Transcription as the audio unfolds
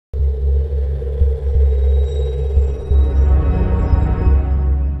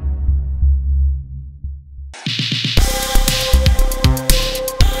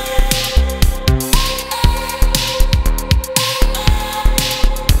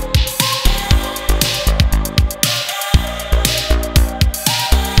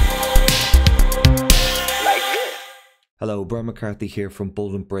Brian McCarthy here from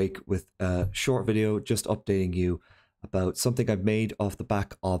Bold&Break with a short video just updating you about something I've made off the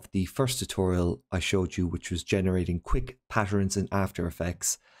back of the first tutorial I showed you, which was generating quick patterns in After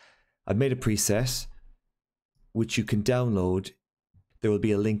Effects. I've made a preset which you can download. There will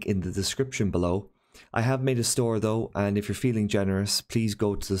be a link in the description below. I have made a store though, and if you're feeling generous, please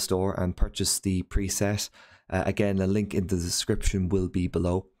go to the store and purchase the preset. Again, a link in the description will be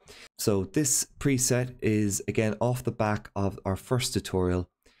below. So this preset is again off the back of our first tutorial,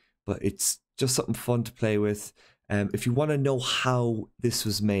 but it's just something fun to play with. If you want to know how this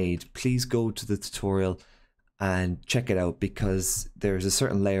was made, please go to the tutorial and check it out, because there's a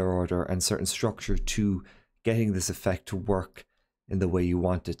certain layer order and certain structure to getting this effect to work in the way you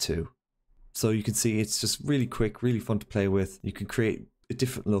want it to. So you can see it's just really quick, really fun to play with. You can create a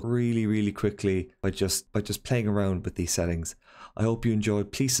different look really quickly by just playing around with these settings. I hope you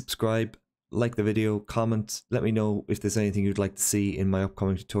enjoyed. Please subscribe, like the video, comment, let me know if there's anything you'd like to see in my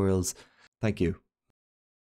upcoming tutorials. Thank you.